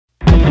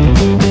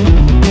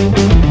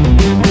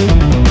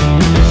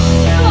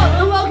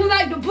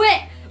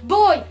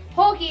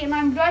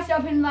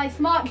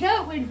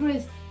which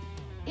was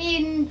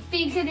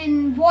featured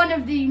in one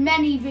of the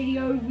many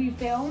videos we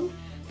filmed.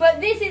 But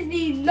this is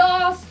the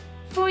last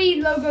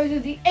 3 logos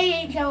of the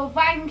AHL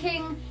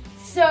ranking.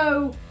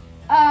 So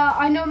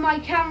I know my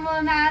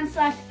cameraman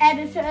slash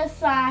editor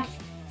slash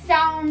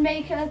sound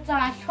maker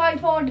slash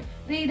tripod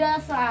leader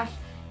slash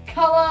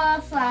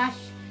color slash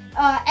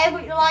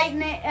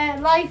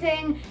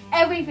lighting,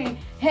 everything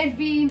has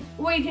been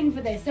waiting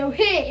for this. So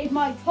here is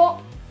my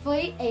top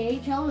 3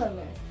 AHL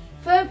logos.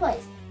 Third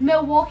place,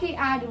 Milwaukee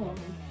Admirals.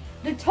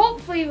 The top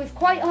 3 was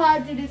quite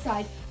hard to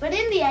decide, but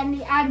in the end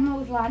the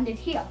Admirals landed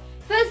here.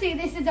 Firstly,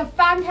 this is a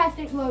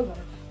fantastic logo,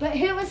 but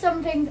here are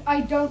some things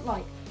I don't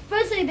like.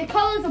 Firstly, the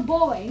colors are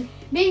boring.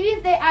 Maybe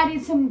if they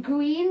added some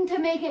green to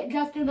make it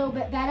just a little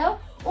bit better.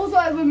 Also,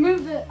 I would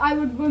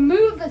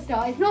remove the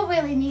star. It's not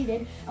really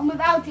needed, and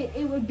without it,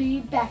 it would be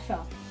better.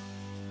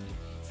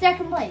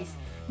 Second place,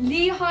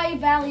 Lehigh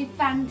Valley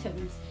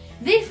Phantoms.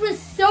 This was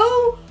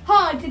so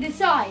hard to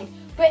decide,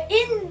 but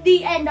in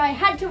the end, I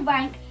had to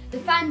rank the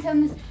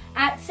Phantoms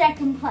at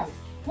second place.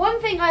 One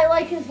thing I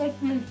like is like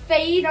the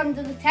fade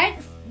under the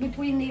text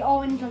between the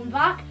orange and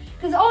black,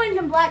 because orange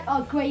and black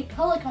are great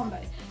color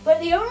combos. But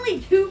the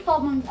only 2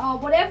 problems are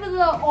whatever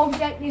the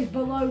object is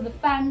below the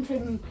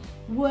Phantom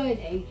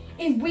wording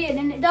is weird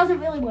and it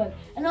doesn't really work.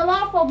 And the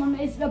last problem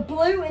is the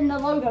blue in the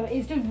logo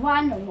is just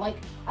random. Like,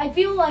 I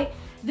feel like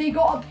they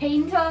got a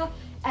painter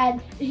and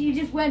he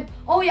just went,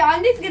 oh yeah,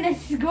 I'm just gonna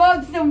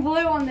scrub some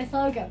blue on this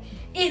logo.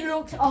 It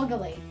looks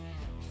ugly.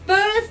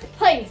 First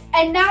place,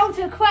 and now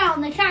to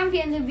crown the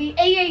champions of the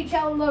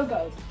AHL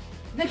logos,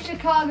 the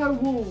Chicago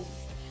Wolves.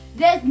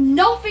 There's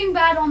nothing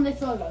bad on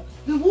this logo.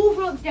 The wolf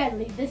looks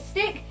deadly. The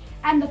stick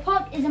and the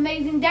puck is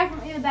amazing.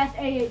 Definitely the best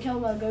AHL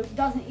logo.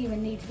 Doesn't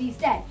even need to be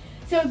said.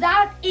 So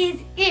that is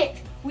it.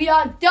 We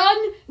are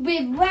done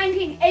with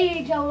ranking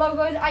AHL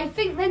logos. I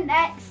think the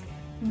next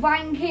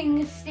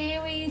ranking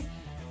series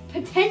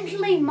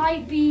potentially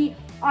might be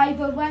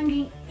either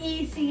ranking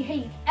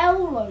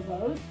ECHL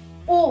logos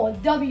or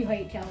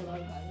WHL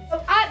logos.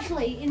 So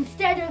actually,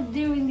 instead of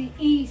doing the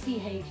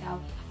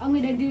ECHL, I'm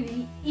going to do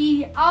the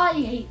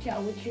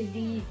EIHL, which is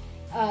the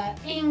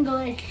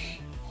English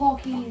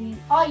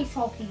Ice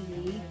Hockey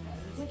League.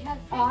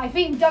 I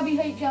think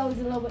WHL is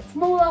a little bit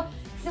smaller.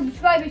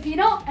 Subscribe if you're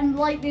not, and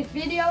like this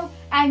video,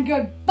 and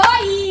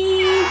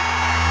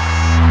goodbye!